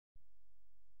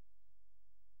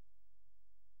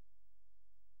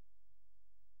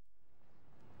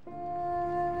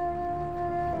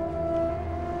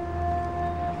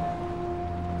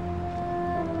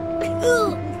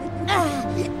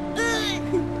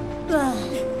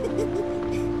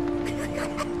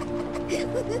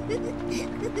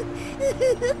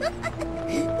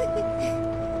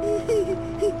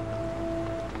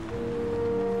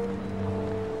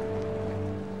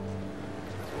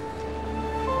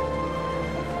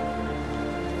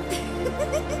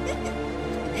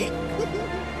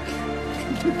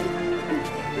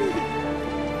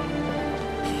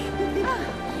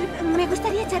Me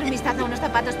gustaría echar un vistazo a unos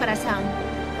zapatos para Sam.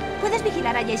 ¿Puedes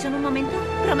vigilar a Jason un momento?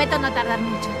 Prometo no tardar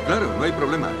mucho. Claro, no hay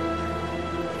problema.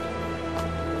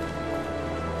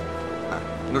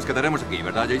 Nos quedaremos aquí,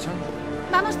 ¿verdad, Jason?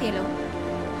 Vamos, cielo.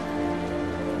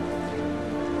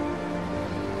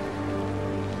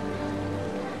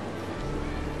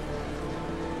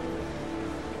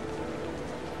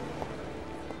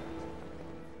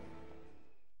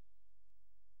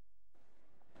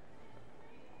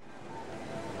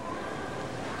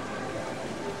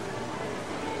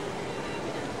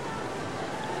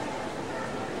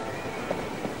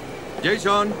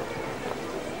 Jason.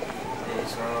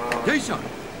 Jason.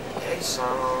 Jason.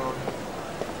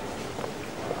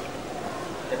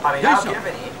 Espabilado, Jason. ¿quieres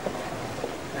venir?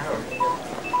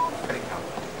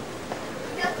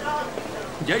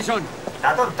 Jason.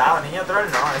 Está tontado, niño troll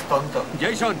no, es tonto.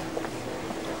 Jason.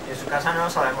 Y en su casa no lo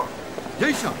sabemos.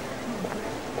 Jason.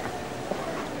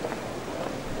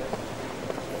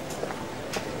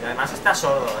 Y además está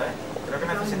sordo, ¿eh? Creo que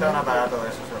necesita un aparato de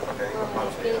esos, lo que digo, para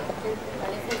los oídos.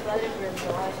 Parece el padre, pero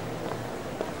no es.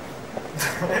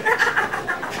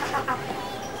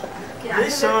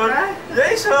 ¡Jason!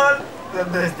 ¡Jason!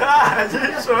 ¿Dónde está?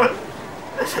 ¡Jason!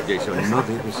 Jason, no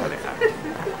debes alejarte.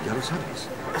 Ya lo sabes.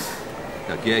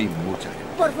 Aquí hay mucha gente.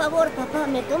 Por favor, papá,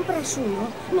 ¿me compras uno?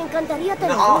 Me encantaría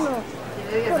tener No. uno.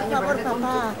 Por favor,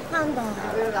 papá, anda.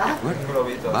 Bueno,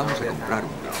 vamos a comprar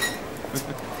un globo.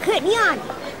 ¡Genial!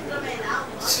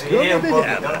 Sí, ¿Cómo un te poco.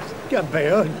 llamas,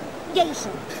 campeón?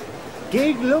 Jason,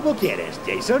 ¿Qué globo quieres,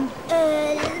 Jason?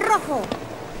 el rojo.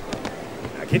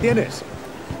 Aquí tienes. Es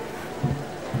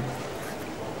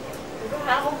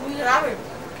algo muy grave.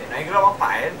 Que no hay globos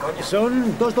para él, coño.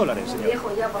 Son $2, señor.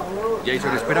 Viejo ya, para globos.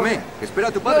 Jason, espérame. Espera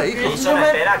a tu padre, hijo. Jason,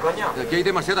 espera, coño. Aquí hay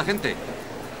demasiada gente.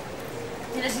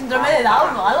 Tiene síndrome de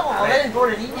Down o algo, joder, el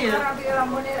pobre niño. rápido las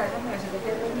monedas, hombre, se te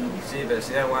pierde el niño. Sí, pero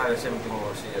sí da igual ese último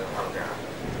bolsillo, a lo que haga.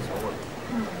 Seguro.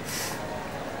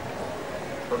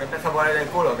 Porque empezó por el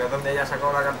culo, que es donde ella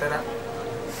sacó la cartera.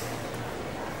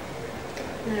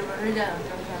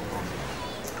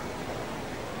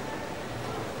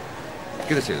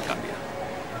 ¿Quieres el cambio?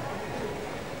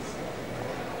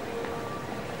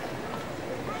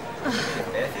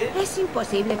 Es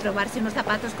imposible probarse unos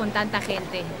zapatos con tanta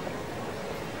gente.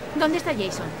 ¿Dónde está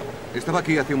Jason? Estaba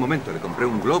aquí hace un momento. Le compré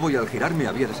un globo y al girarme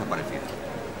había desaparecido.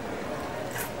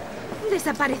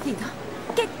 Desaparecido.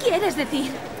 ¿Qué quieres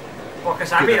decir? Pues que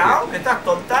se ha pirado, ¿estás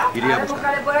tonta? Iría a Ahora buscar.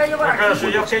 búscale por ahí yo por Pero lo aquí.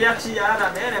 suyo es que ella chillara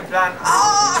también, en plan,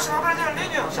 ¡ah! ¡Se me ha perdido el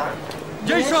niño! ¿Sabes?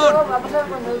 ¡Jason! Eso, vamos a ver,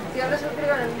 cuando cierres el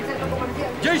frigo en un centro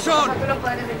comercial. ¡Jason! pasa que los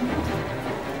padres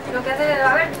de- Lo que hace es,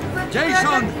 a ver, tú quédate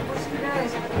 ¡Jason! aquí,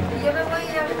 posibilidades. Y yo me voy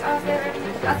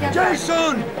hacia atrás.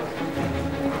 ¡Jason!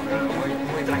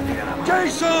 Muy tranquila la madre.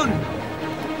 ¡Jason!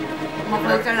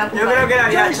 Yo creo que la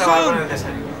había Jason. chaval con el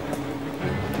desayuno.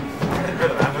 Es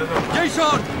verdad, no es normal.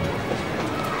 ¡Jason!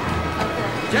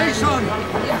 ¡Jason!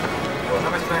 Pues no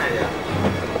me extraña ya.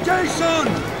 ¡Jason!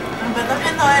 Empezó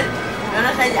siendo él, pero no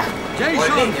es ella. O el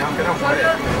 ¡Jason! niño, que no puede.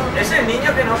 Es el niño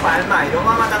que no palma y luego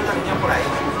va matando niños por ahí.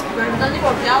 Pero están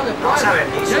divorciados después. Vamos a ver,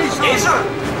 Jason. Jason. ¡Jason!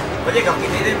 Oye, que os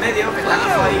quitéis de en medio, que está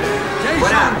abajo ahí. Jason.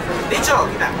 Fuera. Dicho,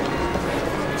 quita.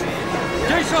 Sí.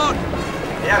 ¡Jason!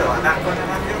 Míralo, andar con la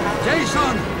canción.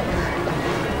 ¡Jason!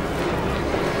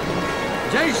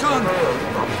 ¡Jason!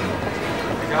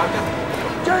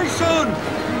 ¡Jason!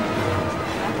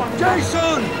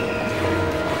 ¡Jason!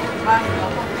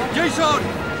 ¡Jason!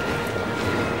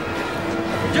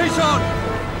 ¡Jason!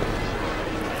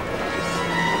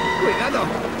 ¡Cuidado!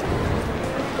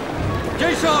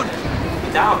 ¡Jason!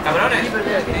 Chao, cabrones.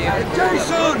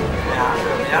 ¡Jason!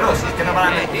 Míralo, si es que no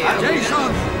paran de empujar.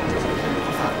 ¡Jason!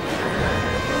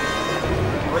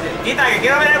 Oye, quita, que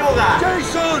quiero ver el buga.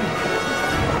 ¡Jason!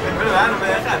 Es verdad, no me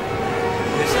dejan.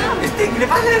 ¿Qué le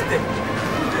pasa a este?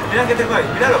 Mira que tengo ahí,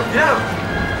 míralo, míralo.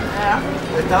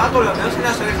 Estaba con los dedos en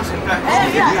las orejas en plan.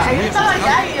 Mira, ahí estaba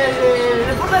ya y el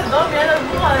reporte del dos, mira el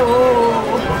buga de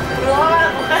no van a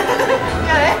coger.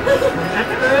 Mira,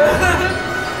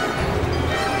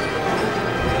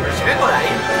 Pero si vengo de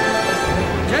ahí.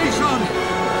 ¡Jason!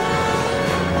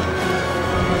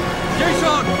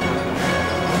 ¡Jason!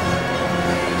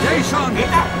 ¡Jason!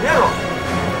 Quita, míralo.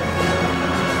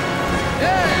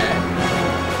 ¡Eh!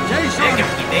 ¡Jason!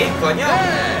 ¡Ey, coño!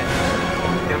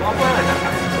 ¿Qué cómo puede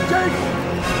atacar?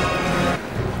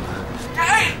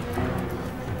 ¡Ey!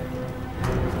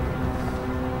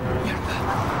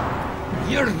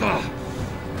 ¡Mierda!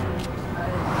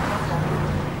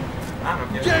 Ah, no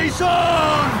quiero. ¡Jason!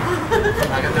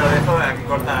 Ah, que te lo dejo, aquí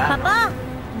cortará. ¡Papá!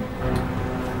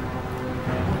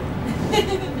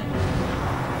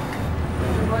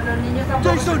 Bueno, los niños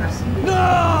tampoco son ¡Jason! así.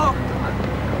 ¡No!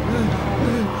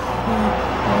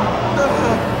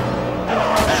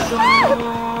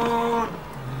 No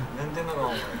entiendo cómo.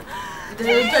 Te he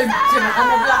dicho el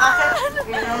semejante plagaje.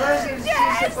 Que no lo si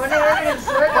se pone en el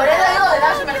suelo. Por eso digo, de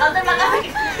dar semejante plagaje que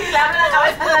le abre la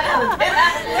cabeza de la carretera.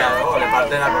 Claro, le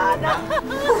parte la columna.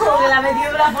 Que la ha metido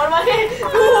de una forma que.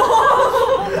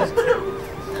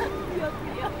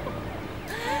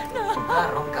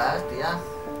 Putas roncas, tía.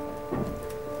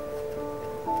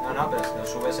 No, pero si lo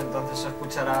subes entonces se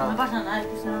escuchará. No pasa nada, es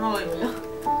que si no, no lo oigo yo.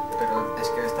 Pero es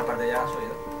que esta parte ya la has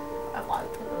oído. Da igual,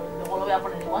 luego lo voy a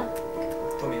poner igual.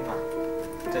 Tú misma.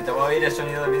 Te voy a oír el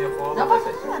sonido del videojuego. No dos pasa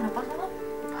veces. nada, no pasa nada.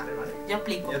 Vale, vale. Yo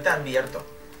explico. Yo te advierto.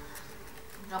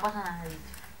 No pasa nada, he dicho.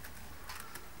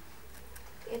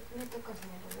 Me toca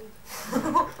hacerlo.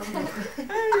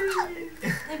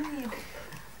 Es mío.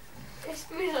 Es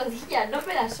mi rodilla, no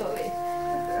me la sobes.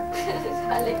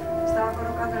 Vale. Estaba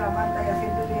colocando la manta y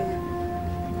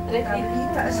haciéndole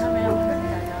tablitas. No me lo voy a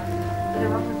quitar ya. Pero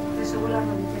vamos, te subo las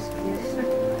rodillas si quieres.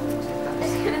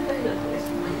 Es que no te lo crees.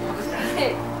 ¿Qué?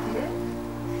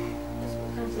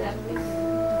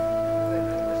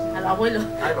 Al abuelo.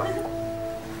 Ahí va.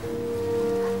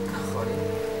 Joder.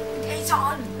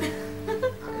 ¡Jason!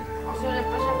 Eso les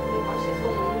pasa porque pasé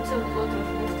como mucho con otros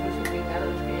monstruos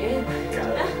implicados que él.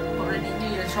 Claro. Pobre niño,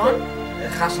 ¿y el sol? El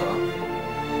jaso.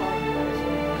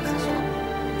 El jaso.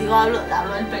 Digo, hablo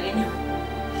del pequeño.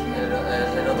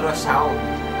 El otro es Sao.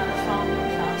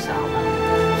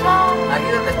 Sao. Aquí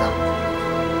donde estamos.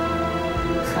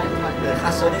 El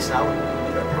Jason y Sao.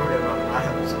 Los nombres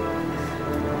normales.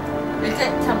 Este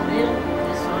chamonero,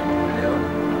 el sol. León.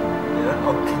 León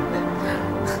O'Kenden.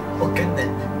 O'Kenden.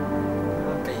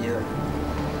 Un apellido.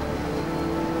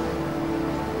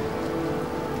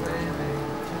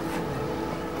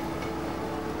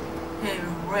 El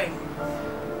rey.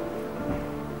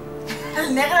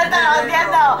 El negro está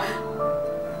negociando.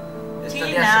 Esta China.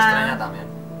 tía se extraña también.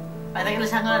 Parece que le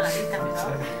sacan la nariz, ¿te has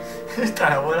fijado? Esta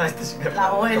abuela, este sí que La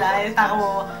abuela está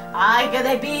como, ¡ay, que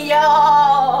te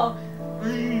pillo!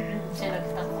 Sé lo que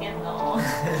estás haciendo.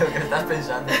 Lo que estás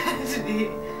pensando. Sí.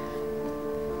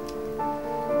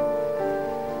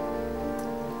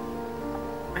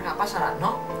 Venga, pásala.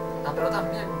 No, la pelota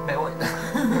también. Me voy.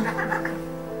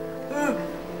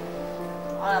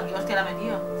 Ahora, ¿qué hostia la ha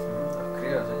metido? Los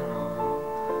críos,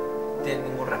 no tienen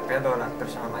ningún respeto a las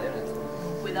personas mayores.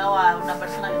 Cuidado a una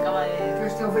persona que acaba de...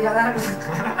 Pues te voy a dar.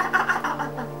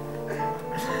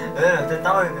 No te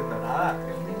estaba diciendo nada.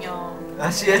 Un niño...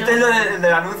 Ah, sí, este es lo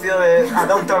del anuncio de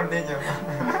adopta a un niño.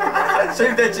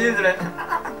 Save the children.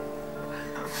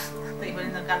 Estoy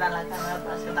poniendo cara a la cámara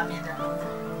para ser también el anuncio.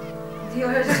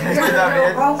 Tío, eso sí que Este me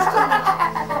también. lo gusta.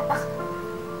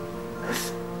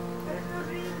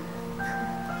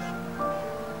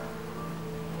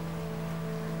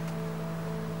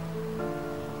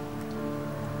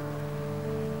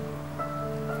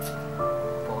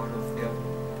 Polución.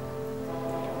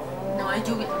 No, es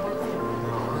lluvia, es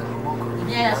polución. No,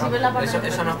 Mira, así ves la parte que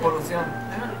eso no es perdiste. polución.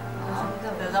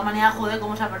 De todas maneras, joder,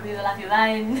 cómo se ha perdido la ciudad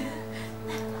en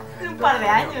un par de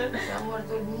años. Se ha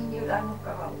muerto el niño y la hemos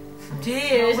cagado. Sí,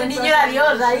 ese niño era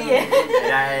Dios ahí,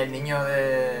 Era el niño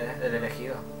del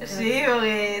elegido. Sí,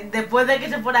 porque después de que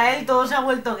se fuera él, todo se ha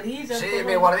vuelto gris. Sí,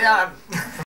 mi guardián.